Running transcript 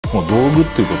も道具っ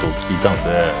ていうことを聞いたん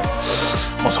で、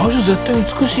まあ、最初絶対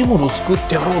美しいものを作っ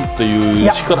てやろうっていう意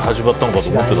思から始まったのかと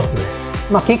思ってたんで、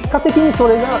まあ結果的にそ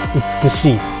れが美し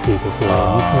いっていうことにつ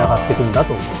ながっていくんだ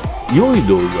と思います。良い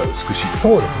道具が美しい。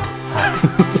そうで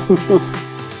すね。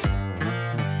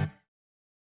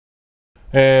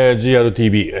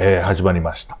GRTV、始まり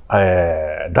ました。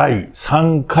第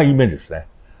3回目ですね。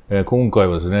今回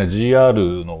はですね、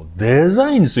GR のデザ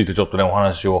インについてちょっとね、お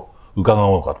話を伺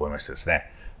おうかと思いましてですね、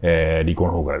リコー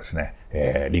の方からですね、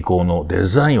リコーのデ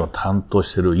ザインを担当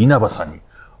している稲葉さんに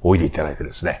おいでいただいて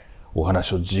ですね、お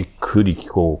話をじっくり聞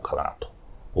こうかなと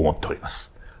思っておりま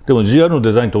す。でも GR の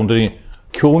デザインって本当に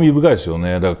興味深いですよ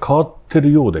ね。だから変わって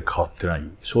るようで変わってない。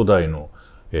初代の、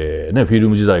フィル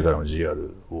ム時代からの GR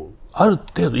をある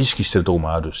程度意識してるところ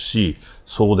もあるし、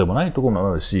そうでもないところも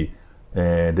あるし、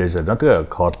デジタルになってから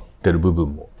変わってる部分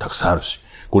もたくさんあるし、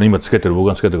これ今僕が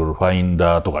つけてるファイン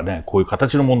ダーとかね、こういう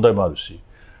形の問題もあるし、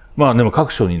まあでも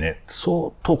各所にね、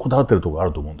相当こだわってるところあ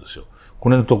ると思うんですよ。こ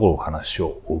のところお話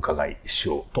をお伺いし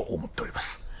ようと思っておりま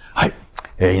す。はい。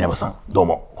稲葉さん、どう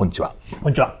も、こんにちは。こ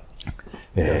んにちは。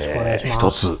よろしくお願いします。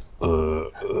一つ、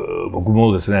僕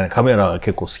もですね、カメラ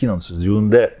結構好きなんですよ。自分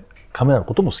でカメラの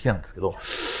ことも好きなんですけど、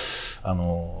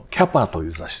キャパとい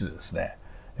う雑誌でですね、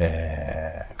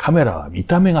カメラは見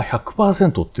た目が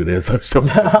 100% っていう連載をしてま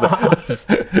すです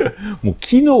ね。もう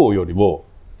機能よりも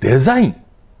デザイン。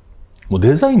もう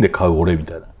デザインで買う俺み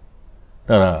たいな。だ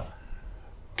から、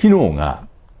機能が、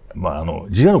まあ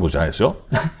自我のことじゃないですよ。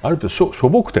ある程度しょ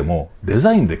ぼくてもデ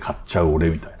ザインで買っちゃう俺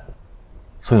みたいな。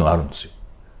そういうのがあるんですよ。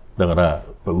だから、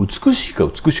美しいか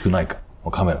美しくないか、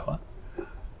カメラは。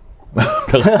だ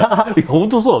から、本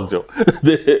当そうなんですよ。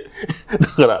で、だ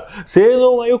から、性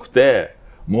能が良くて、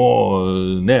も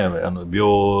うね、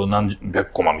秒何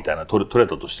百コマみたいな撮れ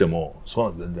たとしても、そ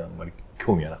ういうの全然あんまり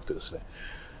興味はなくてですね。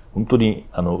本当に、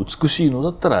美しいのだ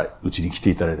ったら、うちに来て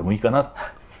いただいてもいいかな。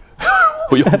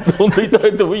呼んでいただ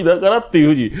いてもいいだからっていう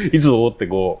ふうに、いつも思って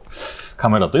こう、カ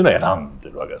メラというのは選んで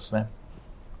るわけですね。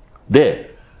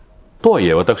で、とはい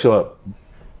え私は、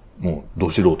もう、ど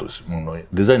素人です。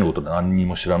デザインのことで何に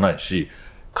も知らないし、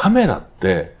カメラっ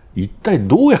て一体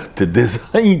どうやってデ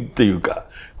ザインっていうか、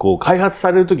こう開発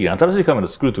されるときに、新しいカメラを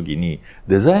作るときに、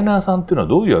デザイナーさんっていうのは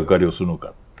どういう役割をするのか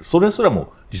って、それすら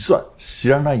も実は知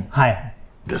らないん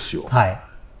ですよ。はい。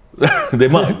で、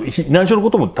まあ、内緒の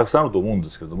こともたくさんあると思うんで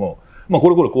すけれども、まあ、こ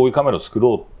ういうカメラを作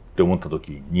ろうって思ったとき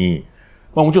に、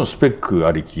まあもちろんスペック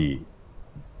ありき、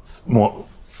も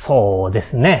う、そうで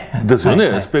すね。ですよね。は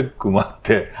いはい、スペックもあっ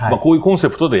て、はい、まあこういうコンセ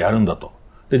プトでやるんだと。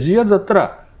で、GR だった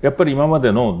ら、やっぱり今ま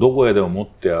でのどこへでも持っ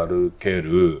て歩け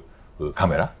るカ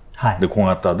メラ。はい、で、小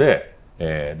型で、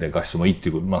で、画質もいいって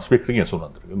いうこと、まあスペック的にはそうな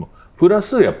んだけども、プラ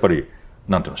スやっぱり、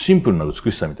なんていうの、シンプルな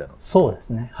美しさみたいな。そうです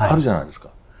ね。はい、あるじゃないですか。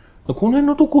この辺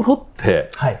のところっ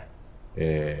て、はい、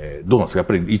どうなんですか？やっ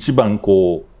ぱり一番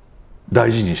こう、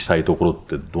大事にしたいところっ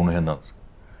てどの辺なんですか？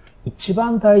一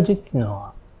番大事っていうの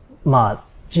は、ま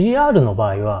あ、GR の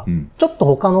場合は、ちょっと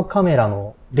他のカメラ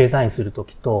のデザインすると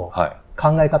きと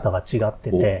考え方が違って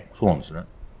て、そうなんですね。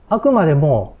あくまで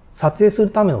も撮影する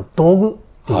ための道具っ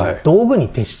ていう、道具に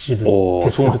徹する。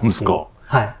そうなんですか。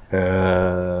はい。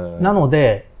なの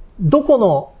で、どこ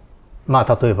の、ま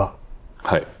あ例えば、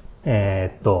はい。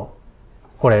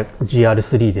これ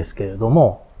GR3 ですけれど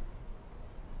も、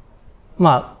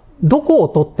まあ、どこを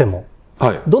撮っても、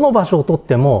はい、どの場所を撮っ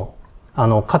ても、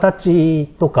形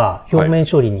とか表面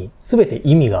処理に全て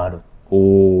意味がある。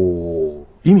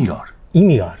意味がある。意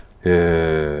味があ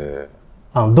る。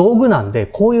道具なんで、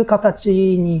こういう形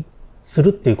にする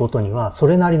っていうことには、そ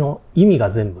れなりの意味が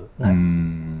全部ない。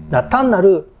だから単な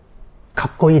る、か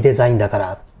っこいいデザインだか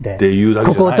らって、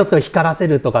ここをちょっと光らせ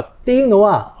るとかっていうの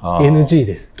は NG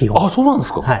です、基本。あ、そうなんで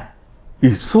すか？はい。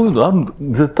そういうのある、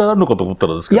絶対あるのかと思った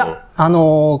らですけど。いや、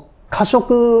過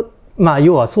色、まあ、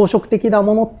要は装飾的な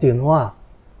ものっていうのは、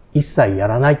一切や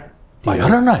らないっていう。や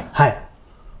らない？はい。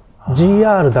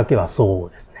GR だけはそう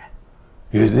です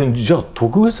ね。じゃあ、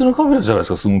特別なカメラじゃないで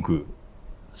すか、すごく。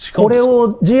これ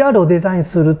を、GR をデザイン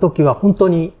するときは、本当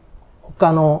に、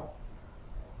他の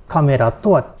カメラ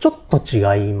とはちょっと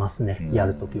違いますね、や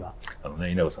るときは。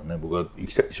稲葉さんね、僕が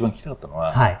一番聞きたかったの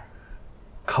は、はい。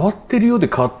変わってるようで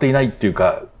変わっていないっていう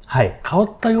か、はい。変わ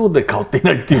ったようで変わってい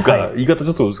ないっていうか、はい、言い方ち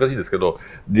ょっと難しいですけど、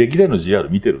歴代の GR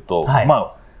見てると、はい、ま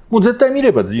あ、もう絶対見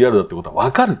れば GR だってことは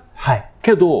わかる。はい。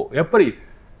けど、やっぱり、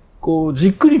こう、じ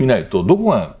っくり見ないと、ど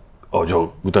こが、じゃあ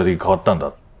具体的に変わったんだ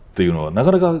っていうのは、な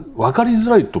かなかわかりづ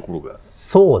らいところが、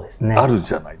そうですね。ある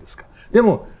じゃないですか。で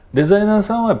も、デザイナー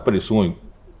さんはやっぱりすごい、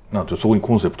なんていうそこに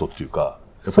コンセプトっていうか、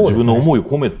やっぱ自分の思いを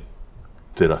込め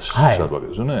てらっしゃるわけ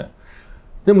ですよね。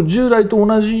でも従来と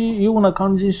同じような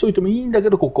感じにしといてもいいんだけ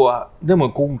ど、ここは、で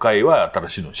も今回は新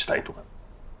しいのにしたいとか。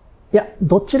いや、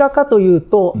どちらかという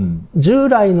と、従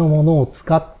来のものを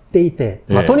使っていて、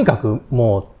とにかく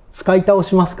もう使い倒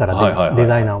しますから、デ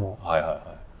ザイナーも。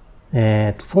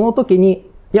その時に、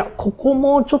いや、ここ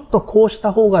もうちょっとこうし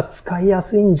た方が使いや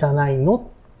すいんじゃないのっ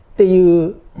てい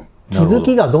う気づ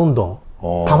きがどんどん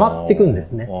溜まっていくんで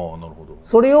すね。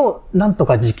それをなんと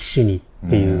か直視にっ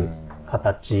ていう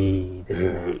形で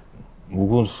すね。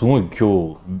僕もすごい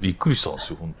今日びっくりしたんで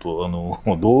すよ、本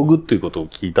当道具っていうことを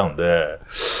聞いたんで、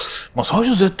まあ最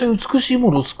初絶対美しい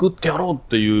ものを作ってやろうっ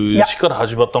ていう意思から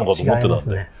始まったのかと思ってたん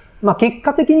で。まあ結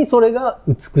果的にそれが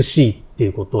美しいってい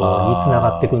うことにつな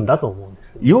がっていくんだと思うんで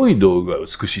すけど。良い道具が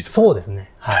美しい。そうです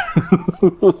ね。はい。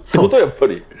ってことはやっぱ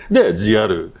り、で、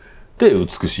GR で美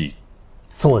しい。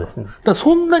そうですね。だから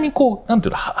そんなにこう、なんて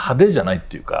いうの、派手じゃないっ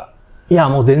ていうか。いや、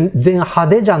もう全然派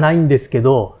手じゃないんですけ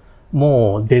ど、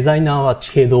もうデザイナーは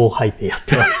血へどを吐いてやっ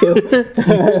てますけ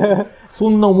ど。そ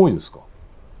んな思いですか？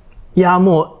いや、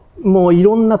もうい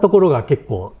ろんなところが結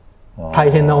構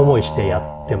大変な思いして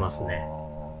やってますね。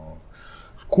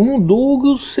この道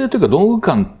具性というか道具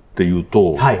感っていう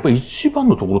と、やっぱり一番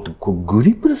のところってこれグ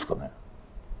リップですかね？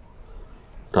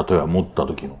例えば持った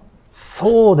時の。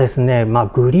そうですね。まあ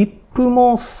グリップ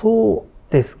もそ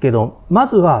うですけど、ま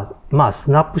ずはまあス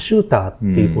ナップシューターって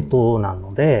いうことな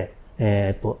ので、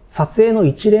撮影の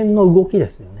一連の動きで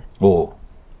すよね。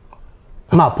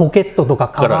まあポケットとか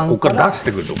カバンここから出し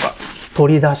てくるとか。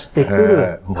取り出してく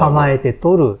る、構えて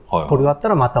取る、取り終わった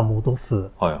らまた戻す。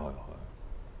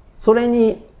それ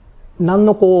に何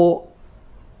のこ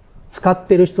う、使っ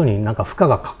てる人になんか負荷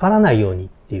がかからないようにっ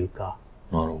ていうか。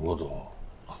なるほど。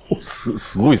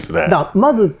すごいですね。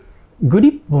まず、グ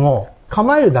リップも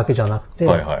構えるだけじゃなくて、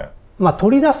まあ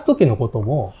取り出す時のこと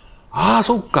も、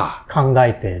そっか。考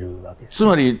えているわけです。つ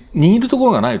まり、握るとこ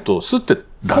ろがないと、スッて出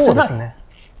せない。そうですね。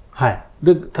はい。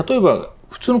で、例えば、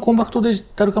普通のコンパクトデジ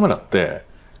タルカメラって、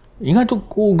意外と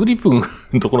こう、グリップ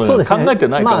のところが考えて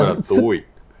ないカメラって多い。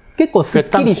結構ス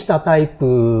ッキリしたタイ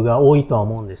プが多いとは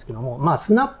思うんですけども、まあ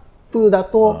スナップだ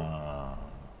と、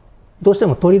どうして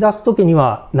も取り出すときに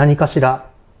は何かしら、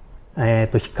引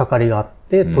っかかりがあっ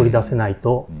て取り出せない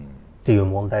とっていう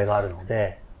問題があるの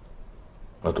で。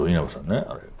あと、稲葉さんね、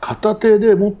片手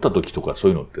で持ったときとかそ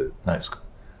ういうのってないですか？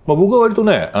まあ僕は割と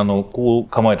ね、こう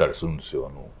構えたりするんです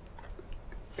よ。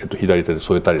左手で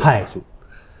添えたりとかする。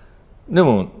で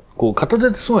も、こう、片手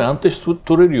ですごい安定して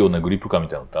取れるようなグリップ感み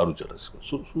たいなのってあるじゃないですか。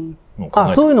そういうのを考え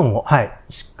て。そういうのも、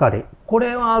しっかり。こ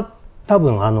れは多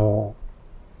分、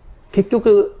結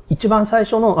局、一番最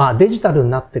初の、デジタル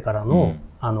になってからの、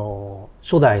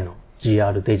初代の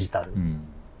GR デジタル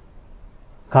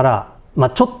から、まあ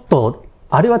ちょっと、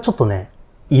あれはちょっとね、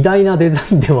偉大なデザ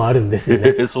インでもあるんですよ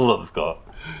ね。そうなんですか。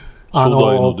初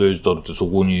代のデジタルってそ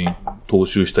こに踏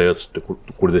襲したやつってこ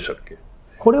れでしたっけ？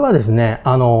これはですね、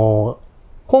今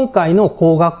回の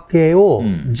光学系を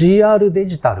GR デ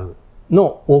ジタル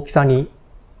の大きさに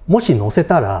もし載せ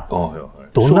たら、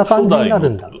どんな感じになる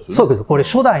んだろう。そうです。これ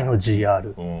初代の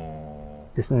GR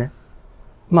ですね。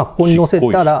まあ、ここに載せ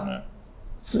たら、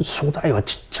初代は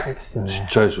ちっちゃいですよね。ちっ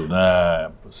ちゃいですよね。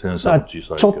センサーも小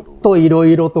さいけど。ちょっといろ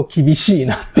いろと厳しい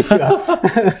なっていう。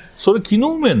それ機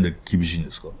能面で厳しいん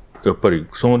ですか？やっぱり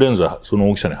そのレンズはそ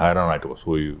の大きさに入らないとか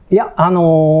そういう。いや、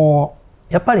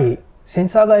やっぱりセン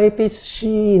サーが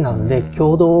APS-C なんで、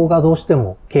挙動がどうして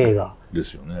も径が。で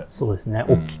すよね。そうですね。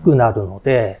大きくなるの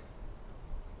で、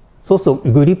そうする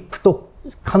とグリップと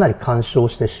かなり干渉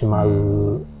してしま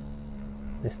う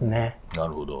ですね。な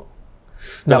るほど。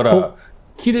だから、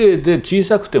綺麗で小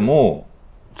さくても、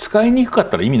使いにくかっ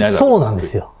たら意味ないだろう。そうなんで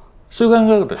すよ。そういう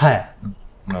考え方です。はい。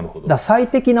なるほど。だ最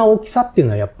適な大きさっていう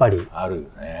のはやっぱり。あるよ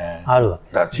ね。あるわけで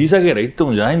す。だから小さいから言って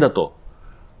もじゃないんだと。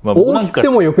まあ僕なんか大きくて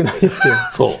も良くないですけど。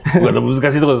そう。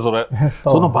難しいところでそれ。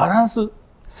そのバランス。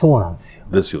そうなんですよ。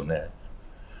ですよね。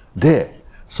で、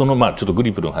まあちょっとグ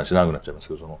リップの話長くなっちゃいます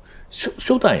けど、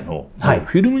初代の、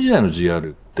フィルム時代の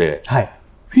GR って、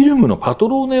フィルムのパト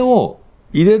ローネを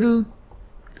入れる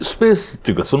スペースっ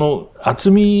ていうか、その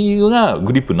厚みが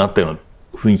グリップになったような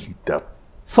雰囲気ってあった。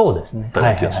そうですね。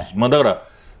まあだから、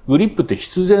グリップって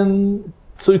必然、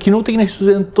そういう機能的な必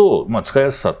然と、まあ使い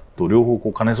やすさと両方こ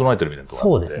う兼ね備えてるみたいなと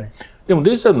ころがあって。そうですね。でも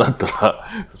デジタルになったら、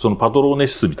そのパトローネ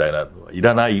質みたいなのはい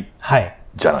らない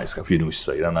じゃないですか。フィルム質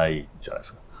はいらないじゃないで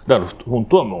すか。だから本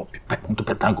当はもう、本当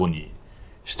ぺったんこに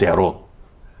してやろ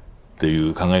うってい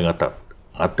う考え方が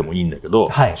あってもいいんだけど、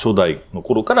初代の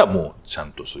頃からもうちゃ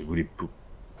んとそういうグリップ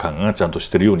感がちゃんとし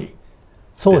てるように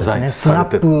デザインされ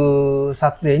てる。スナップ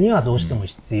撮影にはどうしても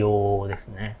必要です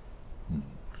ね。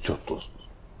ちょっと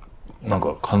なん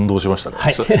か感動しましたね。は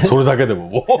い、それだけでも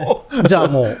もう。じゃあ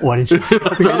もう終わりにします。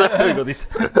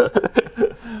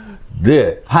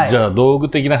で、はい、じゃあ道具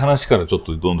的な話からちょっ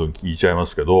とどんどん聞いちゃいま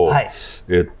すけど、はい、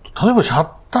例えばシャッ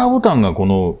ターボタンがこ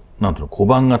の、なんていうの、小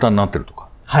判型になってるとか。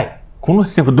はい。この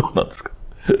辺はどうなんですか？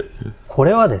こ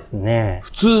れはですね。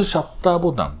普通シャッター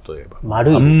ボタンといえば。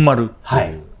丸い。半丸。は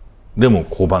い。でも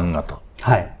小判型。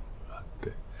はい。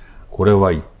これ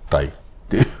は一体っ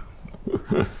ていう。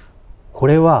こ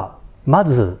れは、ま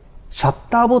ず、シャッ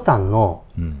ターボタンの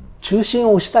中心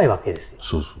を押したいわけですよ。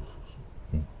そうそう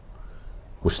そう。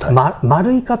押したい。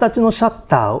丸い形のシャッ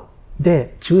ター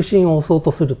で中心を押そう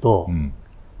とすると、こ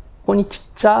こにちっ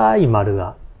ちゃい丸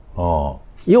が、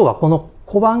要はこの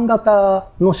小判型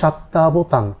のシャッターボ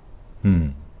タン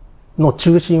の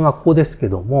中心はここですけ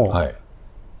ども、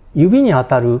指に当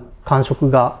たる感触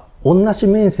が同じ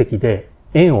面積で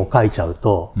円を描いちゃう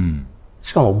と、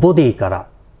しかもボディから、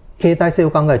携帯性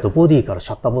を考えるとボディからシ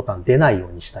ャッターボタン出ないよ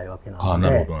うにしたいわけなので、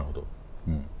なるほど、なるほど。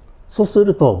そうす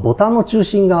ると、ボタンの中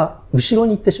心が後ろ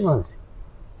に行ってしまうんですよ。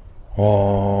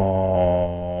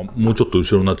もうちょっと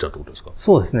後ろになっちゃうってことですか？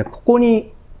そうですね。ここ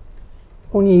に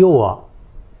要は、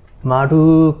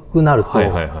丸くなると、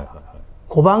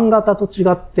小判型と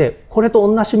違って、これと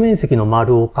同じ面積の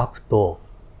丸を描くと、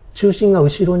中心が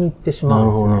後ろに行ってしまうん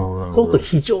ですね。そうすると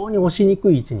非常に押しに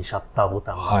くい位置にシャッターボ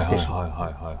タンが来てしま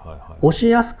う。押し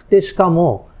やすくて、しか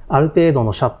も、ある程度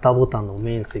のシャッターボタンの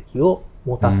面積を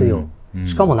持たせよう。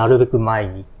しかもなるべく前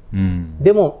に。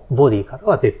でも、ボディから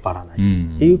は出っ張らない。っ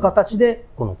ていう形で、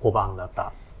この小判型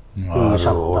っていうシ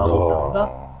ャッターボタンが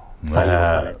採用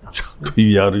された。ちょっと意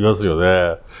味ありますよ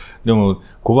ね。でも、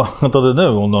小判型でね、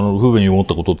不便に思っ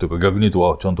たことっていうか、逆に言う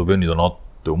と、ちゃんと便利だなっ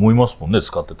て思いますもんね、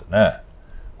使っててね。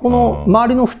この周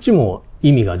りの縁も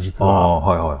意味が実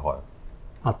は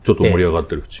あって。ちょっと盛り上がっ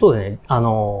てる縁。そうですね。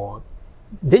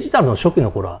デジタルの初期の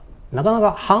頃は、なかな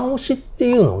か半押しって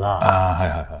いうの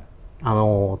が、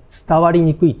伝わり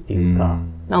にくいっていうか、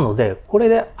なので、これ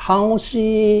で半押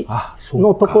し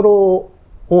のとこ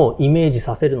ろをイメージ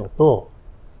させるのと、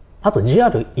あと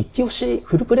GR 一気押し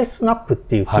フルプレススナップっ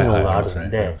ていう機能がある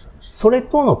んで、それ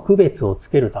との区別をつ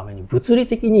けるために物理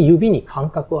的に指に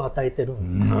感覚を与えてる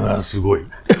んです。すごい。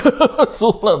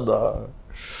そうなんだ。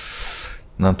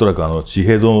なんとなく地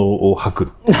平道を吐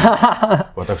く。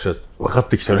私は分かっ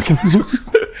てきたような気がします。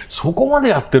そこまで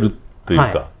やってるっていう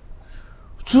か、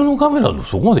普通のカメラで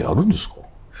そこまでやるんですか？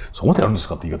そこまでやるんです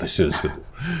かって言い方失礼ですけど。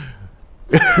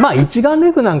まあ一眼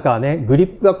レフなんかはね、グリ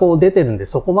ップがこう出てるんで、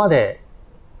そこまで、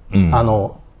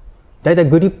だいたい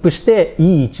グリップして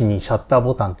いい位置にシャッター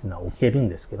ボタンっていうのは置けるん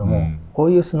ですけども、こ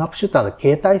ういうスナップシューターの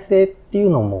携帯性っていう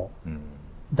のも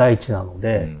第一なの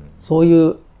で、そうい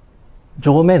う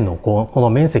上面のこの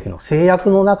面積の制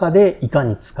約の中でいか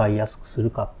に使いやすくす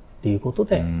るかっていうこと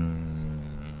で、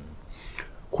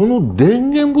この電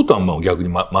源ボタンも逆に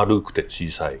丸くて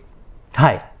小さい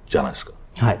じゃないですか。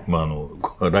はい。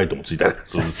ライトもついたり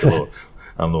するんですけど、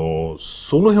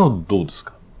その辺はどうです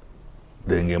か？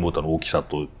電源ボタンの大きさ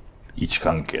と位置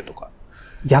関係とか。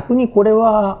逆にこれ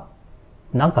は、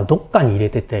なんかどっかに入れ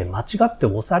てて間違って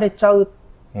押されちゃうっ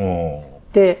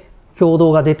て、挙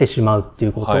動が出てしまうってい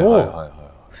うことを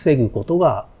防ぐこと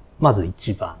がまず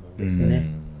一番です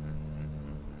ね。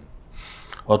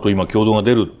あと今挙動が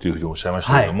出るっていうふうにおっしゃいまし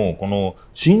たけども、この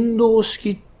振動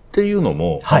式っていうの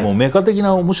も、もうメカ的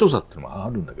な面白さっていうのもあ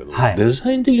るんだけど、デ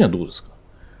ザイン的にはどうですか？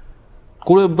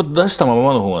これ出したま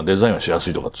まの方がデザインはしやす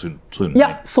いとかそういうの、い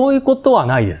や、そういうことは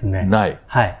ないですね。ない。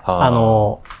はい。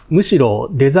むしろ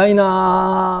デザイ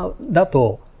ナーだ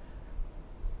と、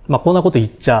まあこんなこと言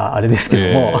っちゃあれです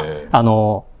けど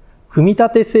も、組み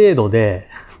立て精度で、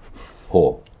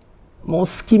もう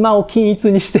隙間を均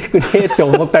一にしてくれって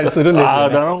思ったりするんですよ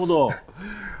ね。なるほど。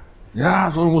いや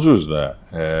ー、それ面白いですね。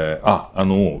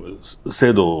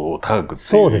精度を高くっていう。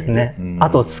そうですね。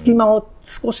あと隙間を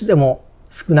少しでも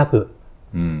少なく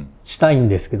したいん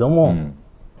ですけども、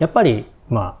やっぱり、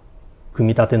まあ、組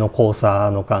み立ての交差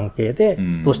の関係で、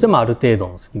どうしてもある程度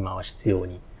の隙間は必要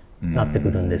になってく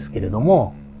るんですけれど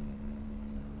も、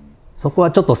そこ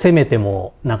はちょっと攻めて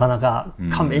もなかなか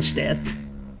勘弁してって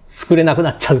作れなく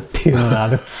なっちゃうっていうのがあ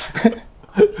る。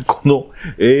この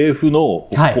AF の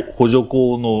補助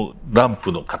光のラン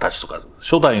プの形とか、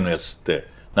初代のやつって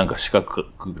なんか四角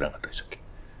くなかったでしたっけ？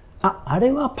あれ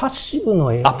はパッシブ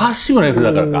の AF。パッシブの AF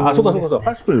だからか。そうか、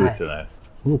パッシブの AF じゃない。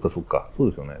そうか。そう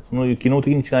ですよね。その機能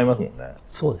的に違いますもんね。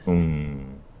そうですね。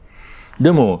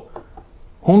でも、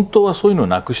本当はそういうのを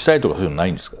なくしたいとかそういうのな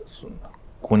いんですか？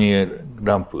ここに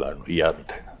ランプがあるの嫌み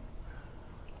たいな。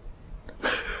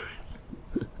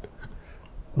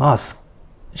まあ、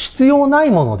必要な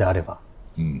いものであれば。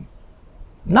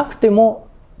なくても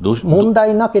問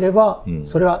題なければ、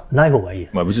それはない方がいいで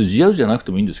す。まあ別に GR じゃなく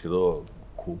てもいいんですけど、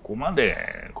ここまで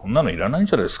こんなのいらないん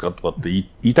じゃないですかとかって言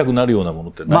いたくなるようなもの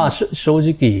って何？まあ正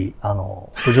直、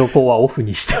補助光はオフ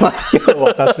にしてますけど、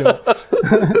私も。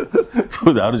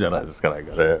そうであるじゃないですか、なん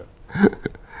かね。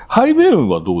背面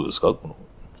はどうですか？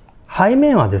背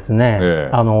面はです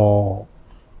ね、今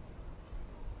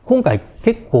回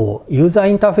結構ユーザ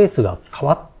ーインターフェースが変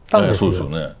わったんですよ。そう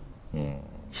ですよね。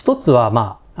一つは、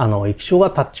まあ、液晶が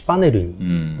タッチパネル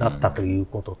になったという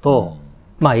ことと、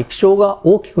まあ、液晶が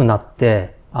大きくなっ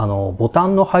て、ボタ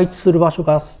ンの配置する場所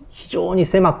が非常に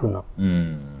狭くなっ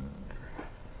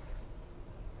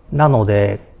た。なの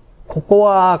で、ここ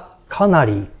はかな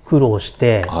り苦労し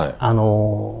て、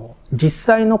実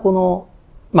際のこの、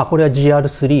まあ、これは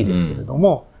GR3 ですけれど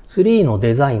も、3の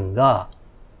デザインって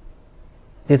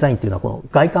いうのはこの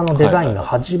外観のデザインが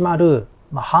始まる、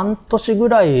まあ、半年ぐ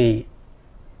らい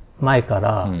前か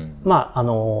ら、まあ、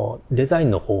デザイ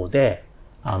ンの方で、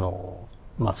ま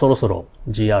あ、そろそろ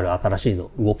GR 新しいの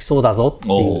動きそうだぞって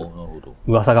いう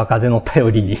噂が風の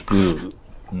便りに。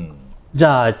じ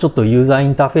ゃあ、ちょっとユーザーイ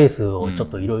ンターフェースをちょっ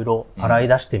といろいろ洗い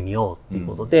出してみようっていう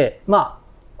ことで、まあ、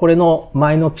これの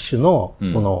前の機種のこ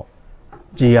の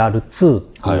GR2 っ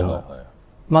ていうの、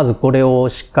まずこれを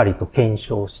しっかりと検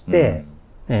証して、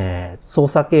操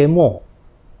作系も、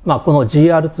まあ、この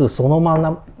GR2 その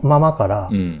ままから、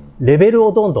レベル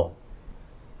をど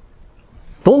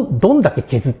んだけ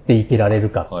削っていけられる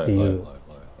かっていう。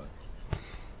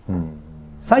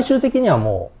最終的には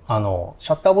もう、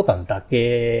シャッターボタンだ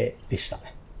けでした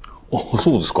ね。あ、そ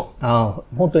うですか。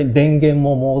本当に電源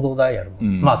もモードダイヤルも。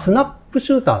まあ、スナップ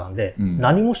シューターなんで、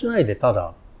何もしないでた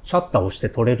だ、シャッターを押して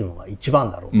撮れるのが一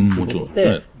番だろうっていうこと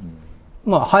で、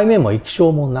まあ、背面も液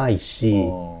晶もないし、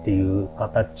っていう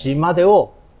形まで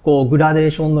を、こう、グラデ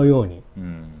ーションのように。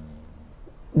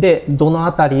で、どの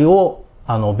あたりを、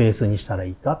ベースにしたら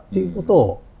いいかっていうこと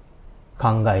を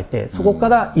考えて、そこか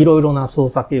らいろいろな操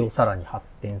作系をさらに発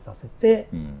展させて、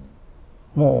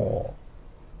もう、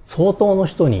相当の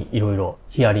人にいろいろ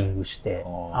ヒアリングして、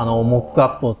モックア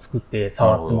ップを作って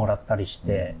触ってもらったりし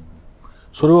て、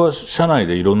それは社内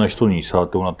でいろんな人に触っ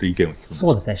てもらって意見を聞くんですか？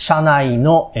そうですね。社内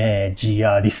の、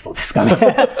GR リストですかね。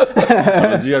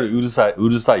GR うる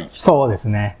さい人。そうです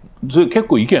ね。それ結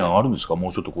構意見あるんですか？も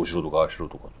うちょっとこうしろとかああしろ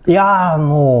とか。いやー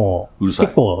もう、うるさい。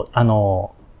結構、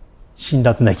辛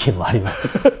辣な意見もあります。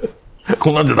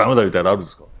こんなんじゃダメだみたいなのあるんで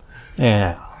すか？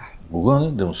僕は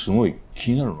ね、でもすごい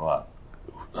気になるのは、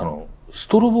ス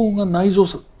トロボが内蔵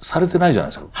されてないじゃな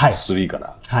いですか。3か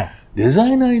ら。デザ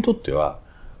イナーにとっては、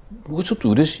僕ちょっと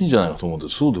嬉しいんじゃないかと思うんで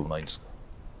す。そうでもないんですか？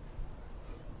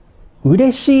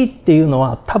嬉しいっていうの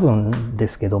は多分で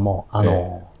すけども、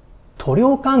塗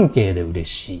料関係で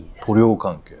嬉しいです。塗料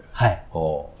関係。はい。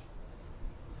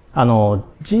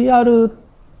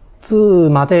GR2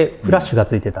 までフラッシュが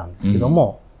ついてたんですけど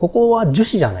も、ここは樹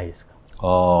脂じゃないですか。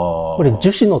これ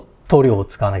樹脂の塗料を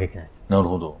使わなきゃいけないです。なる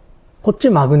ほど。こっち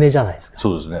マグネじゃないですか。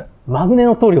そうですね。マグネ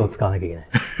の塗料を使わなきゃいけない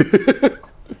です。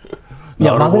い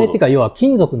や、マグネっていうか、要は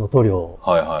金属の塗料。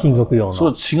金属用の。そ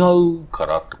れは違うか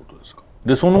らってことですか？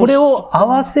で、これを合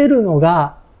わせるの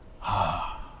が、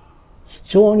非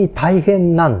常に大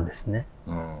変なんですね。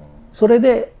それ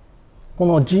で、こ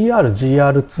の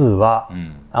GR、GR2 は、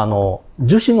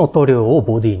樹脂の塗料を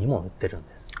ボディにも塗ってるんで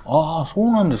す。ああ、そ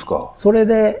うなんですか。それ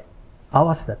で合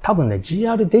わせた。多分ね、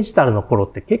GR デジタルの頃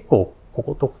って結構、こ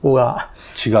ことここが。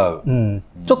違う。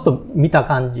ちょっと見た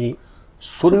感じ。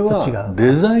それは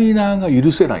デザイナーが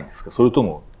許せないんですか？それと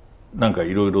も、なんか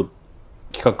いろいろ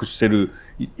企画してる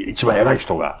一番偉い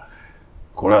人が、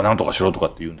これは何とかしろとかっ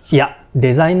て言うんですか？いや、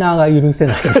デザイナーが許せ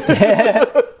ないですね。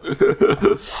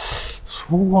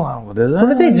そうなのか、デザイナー。そ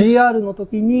れで GR の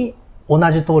時に同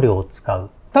じ塗料を使う。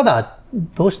ただ、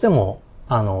どうしても、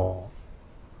同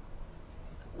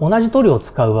じ塗料を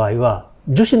使う場合は、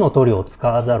樹脂の塗料を使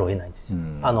わざるを得ないんですよ。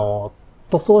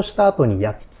塗装した後に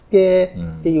焼き付けっ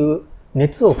ていう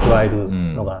熱を加える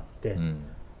のがあって、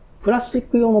プラスチッ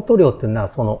ク用の塗料っていうのは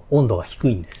その温度が低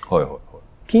いんです。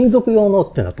金属用の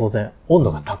っていうのは当然温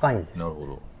度が高いんです。なるほ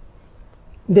ど。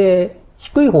で、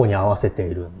低い方に合わせて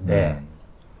いるんで、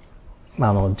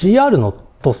GR の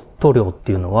塗料っ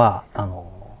ていうのは、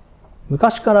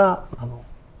昔から、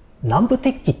南部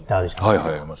鉄器ってあるじゃないです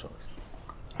か。ありました。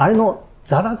あれの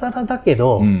ザラザラだけ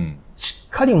ど、しっ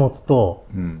かり持つと、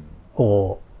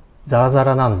こう、ザラザ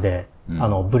ラなんで、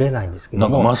ブレないんですけど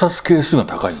も。なんか摩擦係数が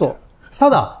高いんだよ。た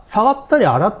だ、触ったり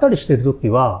洗ったりしてるとき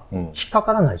は、引っか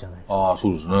からないじゃないですか。ああ、そ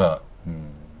うですね。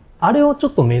あれをちょ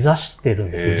っと目指してる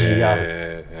んですよ、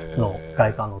GR の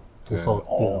外観の塗装って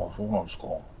いうのは。そうなんですか。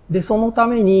で、そのた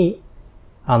めに、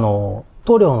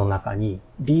塗料の中に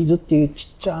ビーズっていう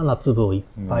ちっちゃな粒をいっ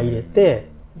ぱい入れて、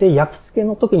で、焼き付け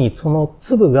の時にその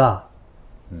粒が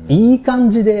いい感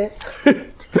じで、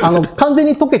完全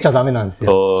に溶けちゃダメなんです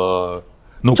よ。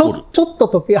残る。ちょっと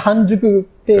溶け、半熟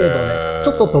程度で、ち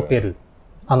ょっと溶ける。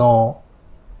全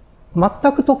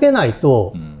く溶けない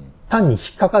と、単に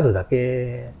引っかかるだ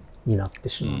けになって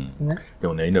しまうんですね。で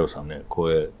もね、稲尾さんね、こ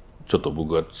れ、ちょっと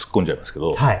僕が突っ込んじゃいますけ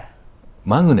ど、はい、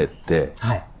マグネって、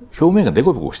表面がデ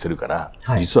コボコしてるから、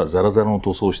はい、実はザラザラの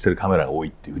塗装をしてるカメラが多い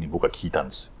っていうふうに僕は聞いたん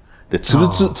ですよ。で、ツ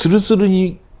ルツル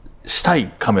にした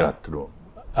いカメラっていうの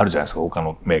あるじゃないですか、他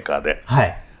のメーカーで。は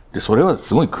い、で、それは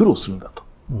すごい苦労するんだと。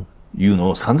いうの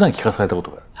を散々聞かされたこ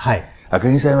とがある。はい。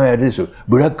赤木さんはあれでしょ、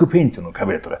ブラックペイントのカ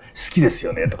メラとか好きです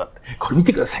よね、とかって。これ見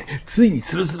てください。ついに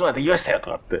ツルツルができましたよ、と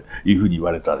かっていうふうに言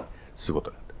われたりするこ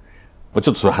とがあって。まあ、ち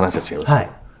ょっとその話は違いますけど。はい。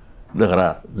だか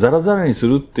ら、ザラザラにす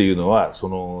るっていうのは、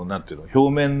なんていうの、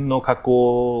表面の加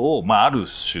工を、まあ、ある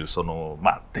種、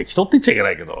適当って言っちゃいけ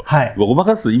ないけど、はい。ごま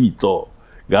かす意味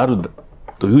があるんだ、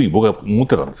というふうに僕は思っ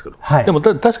てたんですけど。はい。でも、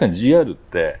確かに GR っ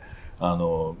て、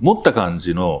持った感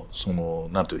じの、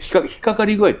なんていう、引っかか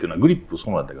り具合っていうのはグリップ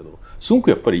そうなんだけど、すごく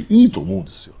やっぱりいいと思うん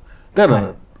ですよ。だか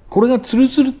ら、これがツル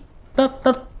ツルだっ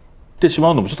てし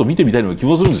まうのもちょっと見てみたいのが気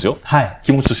もするんですよ。はい。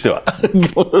気持ちとしては。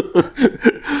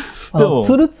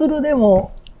ツルツルで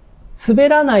も、滑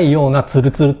らないようなツ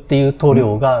ルツルっていう塗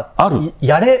料が、ある。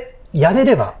やれ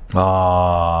れば。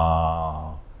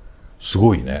す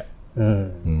ごいね。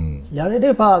やれ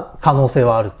れば可能性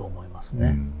はあると思います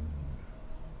ね。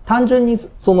単純に、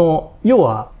要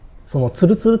は、ツ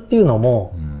ルツルっていうの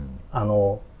も、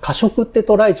過色って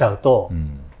捉えちゃうと、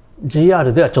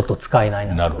GR ではちょっと使えない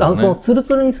な。なるほどね。ツル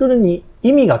ツルにするに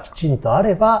意味がきちんとあ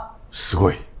れば、す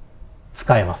ごい。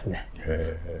使えますね。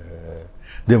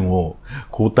でも、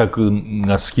光沢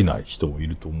が好きな人もい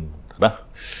ると思うんだな。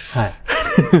はい。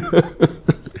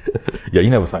いや、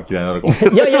稲葉さん嫌いなのかもし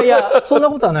れない。いや、そんな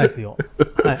ことはないですよ。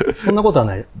はい。そんなことは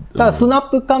ない。ただ、スナッ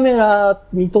プカメラ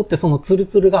にとってそのツル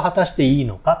ツルが果たしていい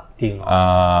のかっていうの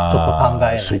は、ちょっと考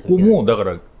えないといけない。そこも、だか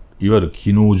ら、いわゆる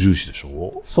機能重視でし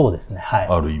ょ？そうですね。はい。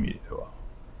ある意味では。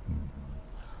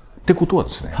ってことはで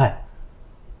すね。はい。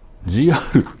GR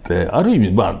って、ある意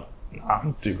味、な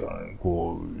んていうか、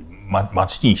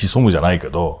街に潜むじゃないけ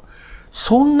ど、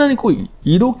そんなに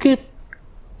色気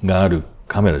がある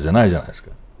カメラじゃないじゃないです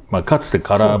か。かつて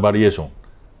カラーバリエーション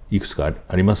いくつか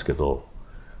ありますけど、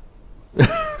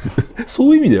そ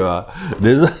ういう意味では、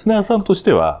デザイナーさんとし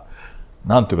ては、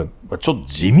なんていうか、ちょっと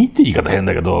地味って言い方変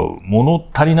だけど、物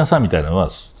足りなさみたいなのは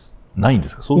ないんで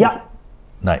すか？いや、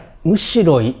ない。むし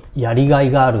ろやりが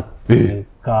いがあるっていう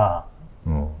か、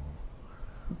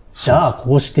じゃあ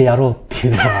こうしてやろうって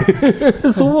いうの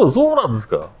は。そうなんです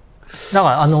か。だか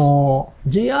ら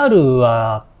GR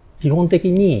は基本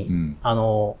的に、先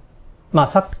ほ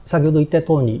ど言った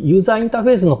通り、ユーザーインターフ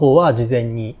ェースの方は事前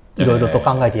にいろいろと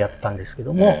考えてやってたんですけ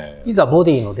ども、いざボ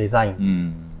ディのデザイ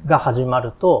ンが始ま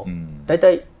ると、だい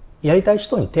たいやりたい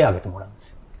人に手を挙げてもらうんです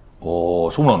よ。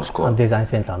そうなんですか。デザイン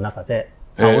センターの中で。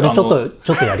俺ちょ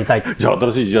っとやりたい。じゃあ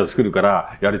新しいGR作るか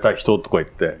らやりたい人とか言っ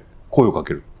て声をか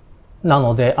ける。な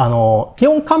ので、基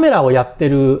本カメラをやって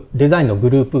るデザインのグ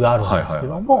ループがあるんですけ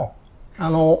ども、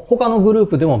他のグルー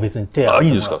プでも別に手を挙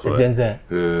げてもらって全然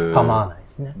構わないで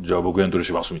すね。じゃあ僕エントリー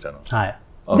しますみたいな。はい。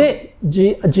で、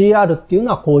GR っていう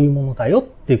のはこういうものだよっ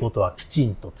ていうことはきち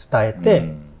んと伝え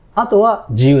て、あとは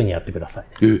自由にやってください。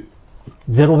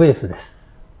ゼロベースです。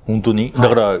本当に？だ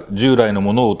から従来の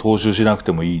ものを踏襲しなく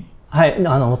てもいい。はい、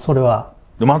それは。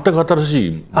全く新し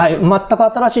い。はい、全く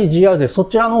新しい GR でそ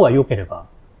ちらの方が良ければ。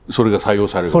それが採用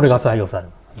される。それが採用され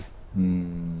ますね。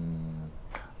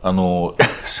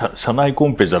社内コ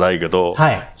ンペじゃないけど、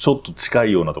はい、ちょっと近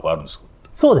いようなとこあるんですか？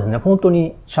そうですね。本当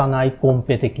に社内コン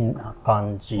ペ的な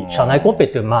感じ。社内コンペ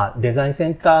ってデザインセ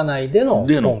ンター内でのコ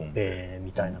ンペ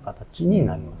みたいな形に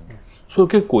なりますね。それ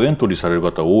結構エントリーされる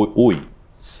方多い？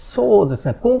そうです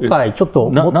ね。今回ちょっと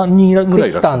何人ぐらい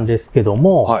いらっしゃる？持ってきたんですけど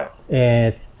も、はい、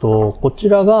こち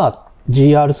らが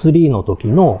GR3 の時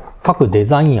の各デ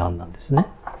ザイン案なんですね。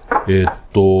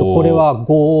これは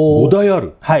5台あ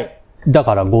る。はい。だ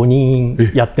から5人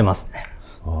やってますね。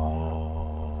ち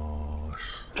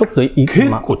ょっと結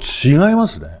構違いま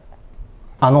すね。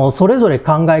それぞれ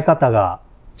考え方が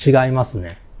違います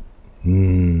ね。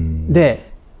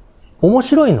で、面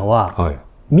白いのは、はい、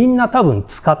みんな多分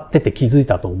使ってて気づい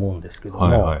たと思うんですけども、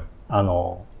はいはい、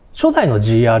初代の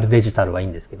GR デジタルはいい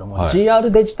んですけども、はい、GR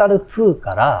デジタル2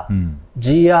から、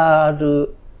GR、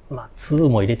2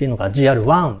も入れてるのか、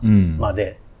GR1 ま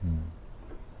で、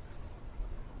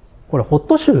これホッ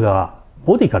トシューが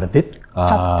ボディから出ち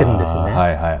ゃってるんですよね。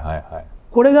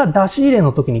これが出し入れ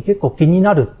の時に結構気に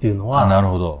なるっていうのは、なる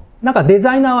ほど。なんかデ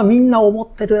ザイナーはみんな思っ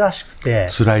てるらしくて。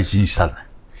辛い字にしたね。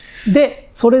で、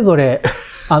それぞれ、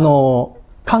考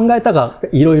えたが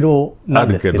いろいろなん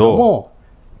ですけども、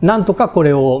なんとかこ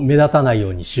れを目立たないよ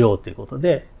うにしようということ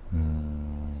で、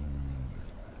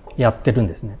やってるん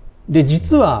ですね。で、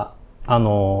実は、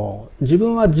自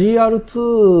分は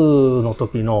GR2 の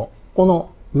時の、こ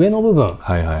の上の部分、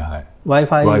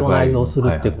Wi-Fi を内蔵す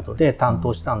るっていうことで担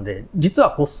当したんで、実は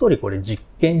こっそりこれ実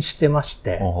験してまし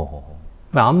て、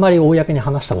まあ、あんまり公に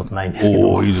話したことないんですけど。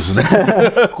おー、いいですね。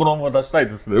このまま出したい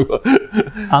ですね。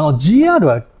GR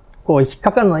はこう引っ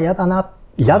かかるのは嫌だな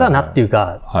っていう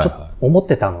か、ちょっと思っ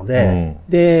てたので、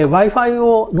で、Wi-Fi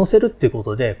を載せるっていうこ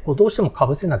とで、こうどうしても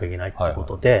被せなきゃいけないっていうこ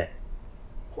とで、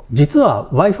実は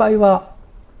Wi-Fi は、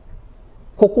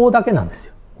ここだけなんです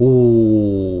よ。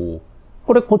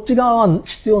これこっち側は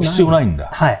必要ない。必要ないんだ。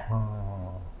はい。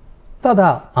た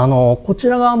だ、こち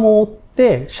ら側も追っ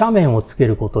て斜面をつけ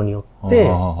ることによっ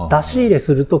て、出し入れ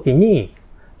するときに、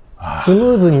ス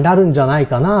ムーズになるんじゃない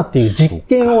かなっていう実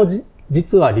験を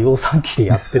実は量産機で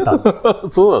やってた。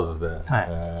そうなんですね。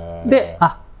はい。で、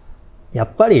やっ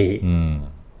ぱり、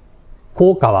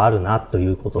効果はあるなとい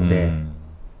うことで、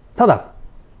ただ、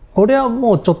これは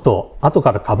もうちょっと後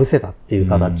から被せたっていう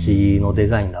形のデ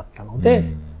ザインだったの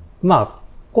で、まあ、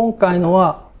今回の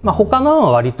は、まあ他の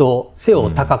は割と背を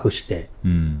高くして、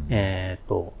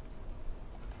ど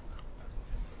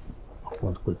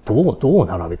う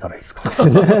並べたらいいですか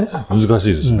ね。難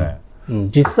しいですね。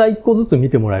実際一個ずつ見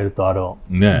てもらえると、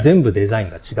全部デザイン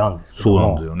が違うんですけども。そうな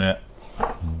んだよね。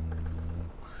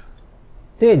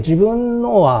で、自分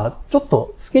のは、ちょっ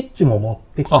とスケッチも持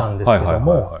ってきたんですけど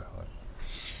も、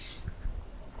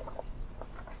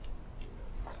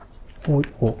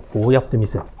こうやって見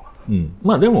せる。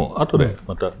まあでも、後で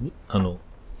また、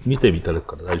見てみただ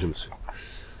くから大丈夫ですよ。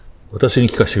私に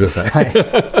聞かせてください。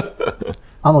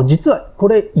実はこ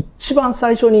れ一番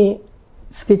最初に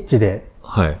スケッチで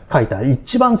描いた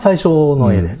一番最初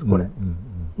の絵です、これ。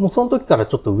もうその時から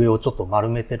ちょっと上をちょっと丸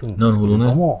めてるんですけれ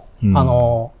ども、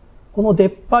この出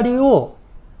っ張りを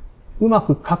うま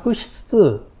く隠しつ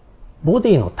つ、ボ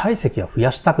ディの体積は増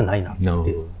やしたくないなってい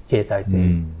う形態性。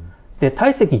で、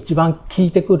体積一番効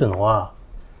いてくるのは、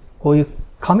こういう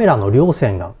カメラの両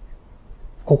線が、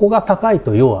ここが高い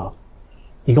と要は、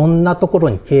いろんなところ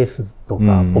にケースと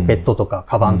か、ポケットとか、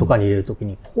カバンとかに入れるとき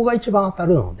に、ここが一番当た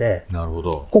るので、なるほ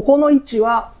ど。ここの位置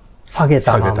は下げ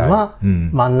たまま、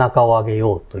真ん中を上げ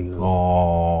ようという。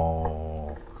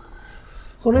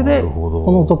それで、こ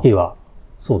の時は、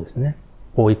そうですね。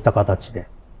こういった形で。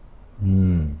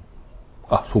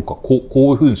そうか。こう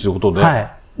いう風にすることで。は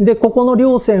い。で、ここの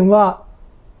両線は、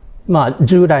まあ、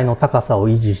従来の高さを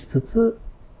維持しつつ、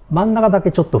真ん中だ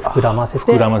けちょっと膨らませ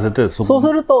て、そうす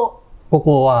ると、こ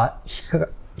こは引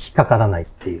っかからないっ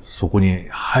ていう。そこに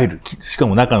入る。しか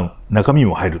も中身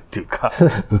も入るっていうか。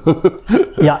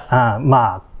いや、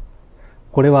まあ、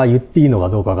これは言っていいのか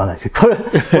どうかわかんないですけど、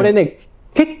これね、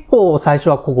結構最初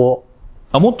はここ。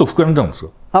もっと膨らんでたんです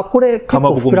か？これ結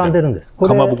構膨らんでるんです。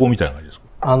かまぼこみたいな感じです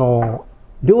か？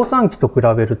量産機と比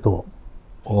べると、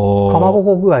かまぼ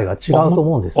こ具合が違うと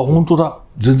思うんですよ。本当だ。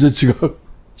全然違う。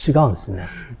違うんですね。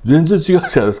全然違うじゃな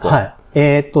いですか。はい。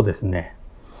ですね。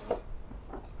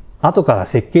後から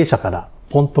設計者から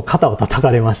ポンと肩を叩か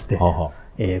れまして、こ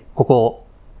こ、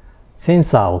セン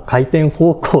サーを回転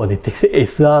方向で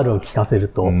SR を効かせる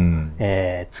と、突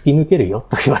き抜けるよ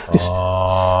と言われて、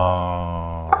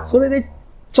それで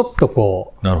ちょっと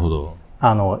こう、なるほど。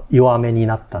弱めに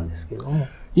なったんですけども。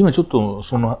今ちょっと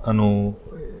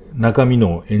中身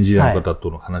のエンジニアの方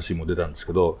との話も出たんです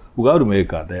けど、僕あるメー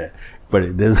カーで、やっぱ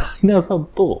りデザイナーさん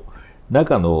と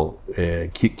中の、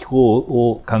機構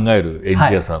を考えるエンジ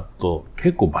ニアさんと、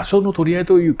結構場所の取り合い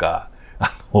というか、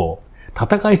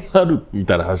戦いがあるみ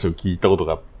たいな話を聞いたこと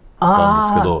があっ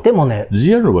たんですけど、でもね、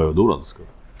GR の場合はどうなんですか？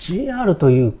 GR と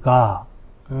いうか、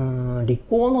理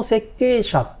工の設計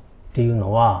者っていう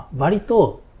のは、割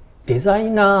とデザ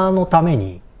イナーのため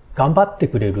に頑張って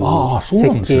くれる設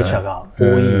計者が多い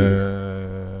で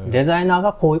す。デザイナー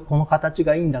がこの形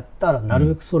がいいんだったら、なる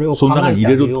べくそれを考えて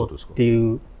あげようって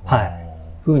いう、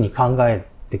ふうに考え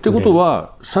てくれる。ってこと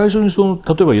は、最初に例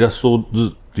えばイラスト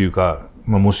図っていうか、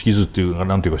模式図っていうか、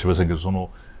なんていうか知りませんけど、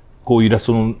こうイラス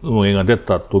トの絵が出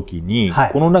た時に、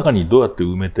この中にどうやって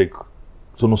埋めていく、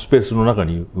そのスペースの中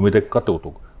に埋めていくかってこ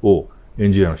とをエ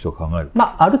ンジニアの人が考える。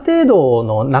ある程度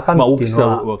の中身っていう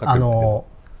のは、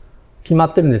決ま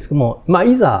ってるんですけども、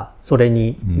いざそれ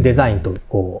にデザインと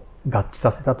こう合致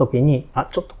させた時に、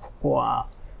ちょっとここは、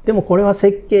でもこれは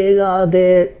設計側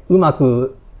でうま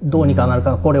くどうにかなる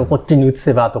か、これをこっちに移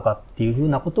せばとかっていうふう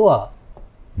なことは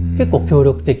結構協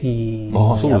力的にや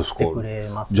ってくれ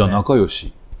ますね。じゃあ仲良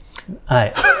し。は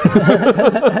い。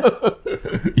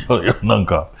いやいや、なん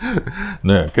か、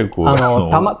ね、結構。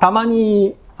たま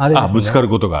に、あれですね。ぶつかる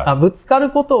ことが。ぶつかる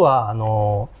ことは、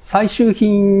最終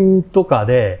品とか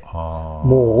で、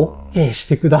もう OK し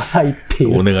てくださいって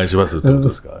いう。お願いしますってこと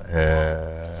ですか。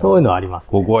そういうのはあります、ね。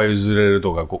ここは譲れる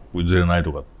とか、譲れない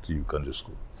とかっていう感じですか。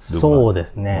そうで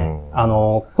すね。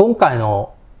今回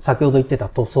の先ほど言ってた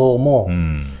塗装も、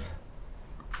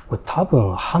これ多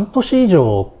分半年以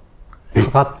上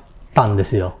かかったんで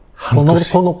すよ。こ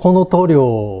の塗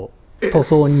料、塗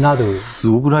装になる。す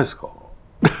ごくないですか？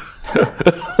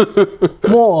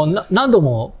もう何度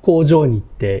も工場に行っ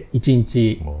て、一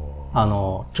日、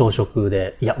朝食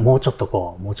で、いや、もうちょっと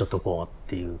こう、もうちょっとこうっ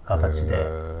ていう形で、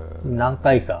何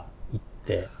回か行っ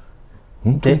て。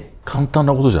本当に簡単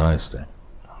なことじゃないですね。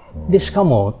で、しか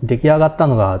も出来上がった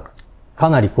のが、か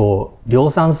なりこう、量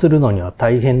産するのには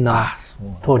大変な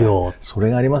塗料。それ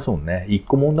がありますもんね。一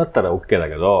個もんだったら OK だ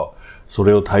けど、そ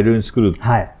れを大量に作るっ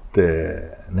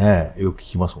てね、よく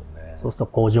聞きますもんね。そうする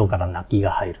と工場から泣きが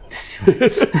入るんですよ。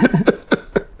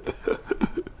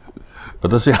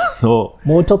私も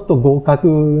うちょっと合格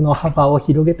の幅を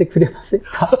広げてくれません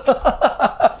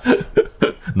か？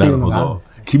なるほど。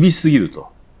厳しすぎると。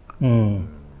ち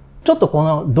ょっとこ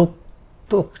の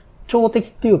特徴的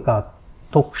っていうか、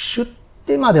特殊っ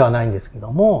てまではないんですけ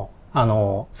ども、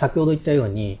先ほど言ったよう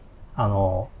に、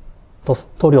塗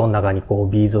料の中にこう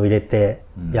ビーズを入れて、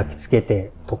焼き付け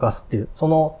て溶かすっていう、そ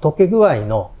の溶け具合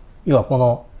の、要はこ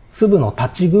の粒の立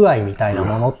ち具合みたいな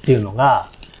ものっていうのが、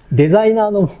デザイナー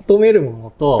の求めるも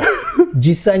のと、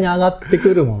実際に上がって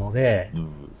くるもので、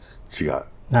違う。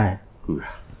はい。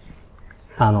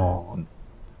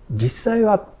実際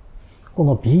は、こ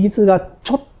のビーズが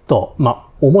ちょっと、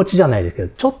お餅じゃないですけど、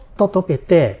ちょっと溶け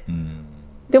て、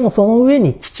でもその上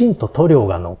にきちんと塗料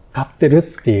が乗っかってるっ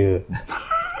ていう。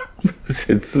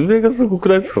説明がすごく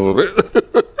ないですか、それ。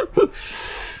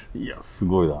いや、す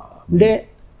ごいな。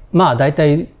で、大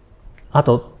体、あ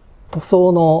と、塗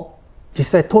装の、実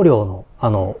際塗料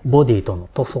の、ボディとの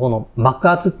塗装の膜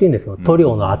圧っていうんですけど、塗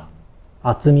料の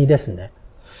厚みですね。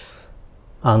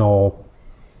確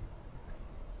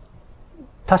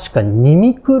か2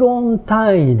ミクロン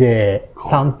単位で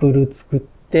サンプル作っ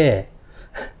て、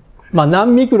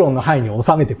何ミクロンの範囲に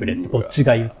収めてくれってこっち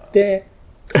が言って、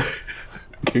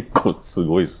結構す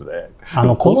ごいですね。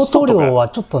この塗料は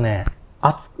ちょっとね、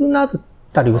厚くなっ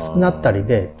たり薄くなったり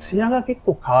で、艶が結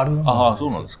構変わるんですよ。ああ、そ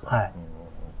うなんですか。はい。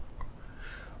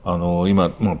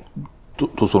今、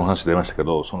塗装の話出ましたけ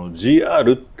ど、その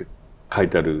GR って書い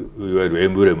てある、いわゆるエ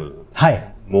ンブレム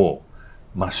も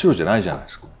真っ白じゃないじゃないで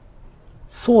すか。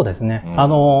そうですね。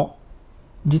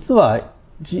実は、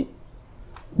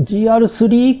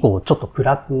GR3 以降ちょっと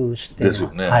暗くしてます。で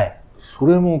すよね。はい。そ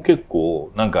れも結構、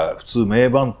なんか普通名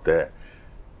盤って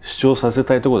主張させ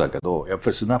たいところだけど、やっ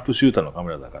ぱりスナップシューターのカ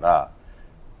メラだから、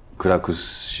暗く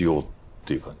しようっ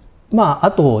ていう感じ。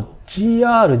あと、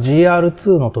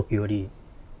GR2 の時より、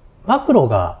マクロ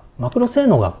性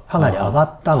能がかなり上が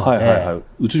ったので、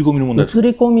映り込みの問題です。映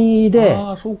り込みで、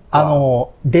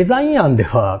デザイン案で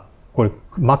は、これ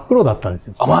真っ黒だったんです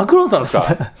よ。真っ黒だったんです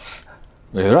か？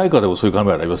エライカでもそういうカ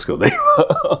メラありますけどね。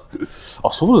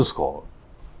そうですか。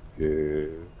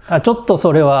ちょっと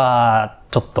それは、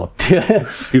ちょっとって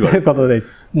いうことで。い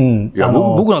や、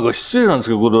僕なんか失礼なんです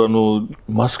けど、これ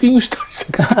マスキングしたり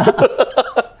して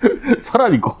さら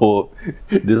にこ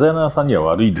う、デザイナーさんには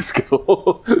悪いんですけ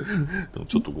ど、でも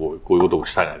ちょっとこういうことも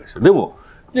したいなです。でも、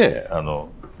ね、あ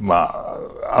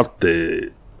っ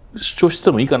て、主張し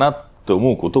てもいいかなって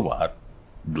思うこともあ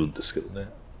るんですけどね。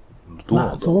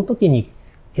その時に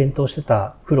検討して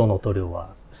た黒の塗料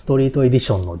は、ストリートエディ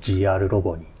ションの GR ロ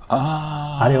ゴに。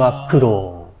あれは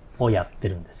黒をやって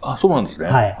るんですよ。そうなんですね。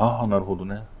はい。なるほど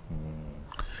ね。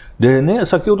でね、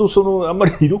先ほどあんま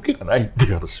り色気がないって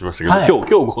いう話しましたけど、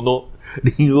今日この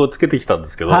リングをつけてきたんで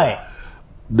すけど、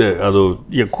で、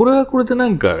いや、これはこれでな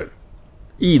んか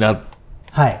いいなっ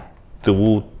て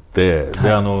思って、で、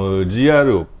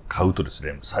GR を買うとです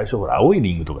ね、最初ほら青い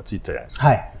リングとかついてたじゃないです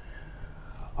か。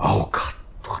青か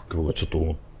とかって僕はちょっと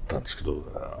思ったんですけど、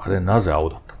あれなぜ青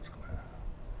だったんですかね。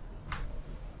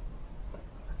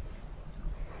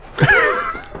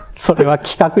それは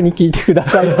企画に聞いてくだ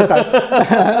さいとか。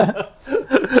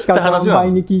企画の前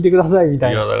に聞いてくださいみ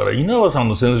たいな。いや、だから稲葉さん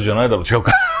のセンスじゃないだろう、違う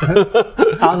か。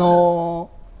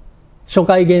初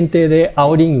回限定で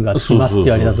青リングがつきますって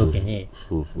言われた時に、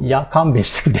いや、勘弁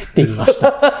してくれって言いまし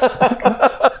た。だ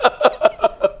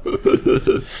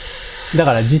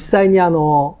から実際に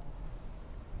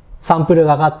サンプル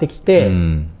が上がってきて、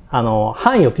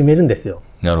範囲を決めるんですよ。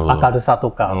なるほど。明るさと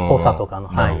か濃さとかの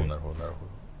範囲。なるほど、なるほ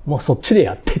ど。もうそっちで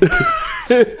やってって。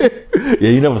い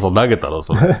や、稲葉さん投げたら、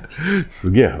それ。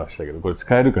すげえ話だけど、これ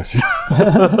使えるかし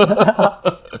ら。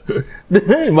で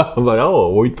ね、まあ、青は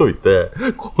置いといて、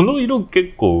この色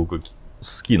結構僕好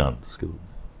きなんですけど、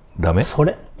ダメ？い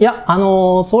や、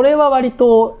それは割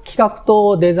と企画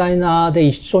とデザイナーで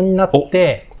一緒になっ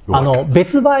て、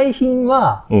別売品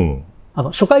は、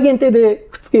初回限定で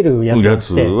くっつけるや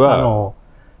つで、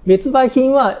別売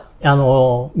品は、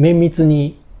綿密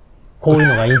に、こういう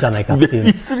のがいいんじゃないかっていう。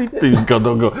ミスリっていうか、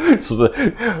なんか、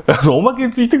おまけ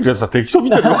についてくるやつは適当み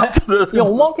たいになっちゃうんですけど。い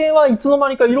や、おまけはいつの間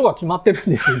にか色が決まってるん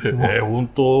ですよ、いつも。本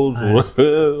当、それ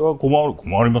は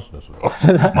困りますね、そ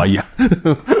れは。まあいいや。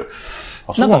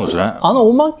そうなんですね。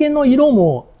おまけの色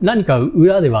も何か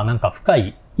裏ではなんか深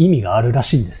い意味があるら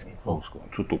しいんですけど。そうですか。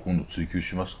ちょっと今度追求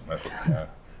しますかね、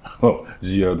それね。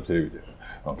GR テレビで。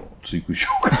追求しよ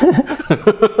うか。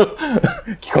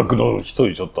企画の人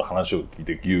にちょっと話を聞い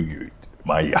てギューギュー言って。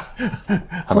まあいいや。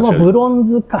そのブロン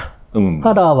ズカラ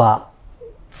ーは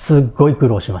すっごい苦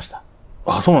労しました。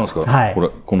あ、そうなんですか。はい。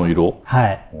この色？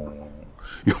はい。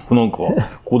いや、なんか、こ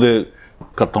こで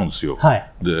買ったんですよ。は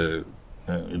い。で、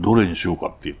どれにしようかっ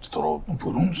て言ってたら、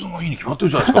ブロンズがいいに決まって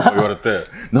るじゃないですかって言われて、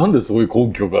なんでそういう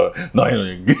根拠がない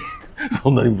のに、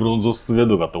そんなにブロンズを勧める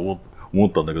のかって思っ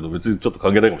たんだけど、別にちょっと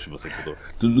関係ないかもしれませんけ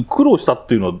ど、苦労したっ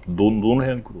ていうのはどの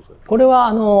辺苦労された？これは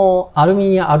アルミ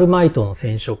ニアルマイトの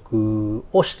染色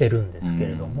をしてるんですけ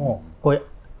れども、これ、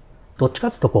どっちかっ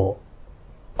ていうとこ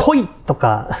う、濃いと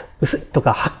か薄いと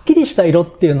かはっきりした色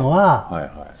っていうの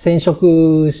は染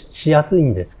色しやすい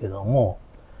んですけども、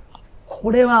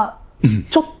これは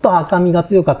ちょっと赤みが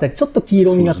強かったり、ちょっと黄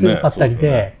色みが強かったり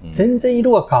で、全然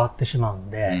色が変わってしまうん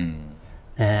で、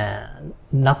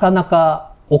なかな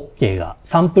か OK が、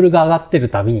サンプルが上がってる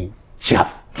たびに違う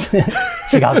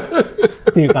違う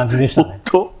っていう感じでしたね。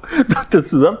本当？だってだ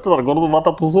ったらこのま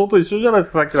た塗装と一緒じゃないで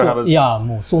すか、さっきの話。いや、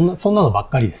もうそんなのばっ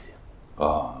かりですよ。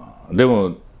で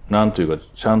も、なんというか、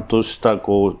ちゃんとした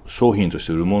商品とし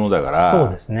て売るものだから、そう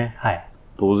ですね。はい。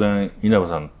当然、稲葉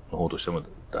さんの方としても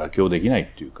妥協できないっ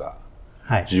ていうか、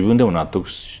はい、自分でも納得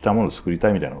したものを作りた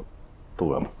いみたいなところ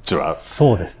がもちろんある。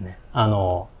そうですね。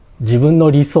自分の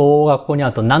理想がここにあ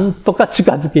ると、なんとか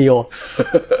近づけよ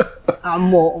う。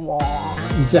も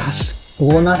う、じゃあ、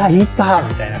こうならいいか、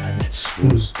みたいな感じ。そう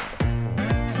ですね。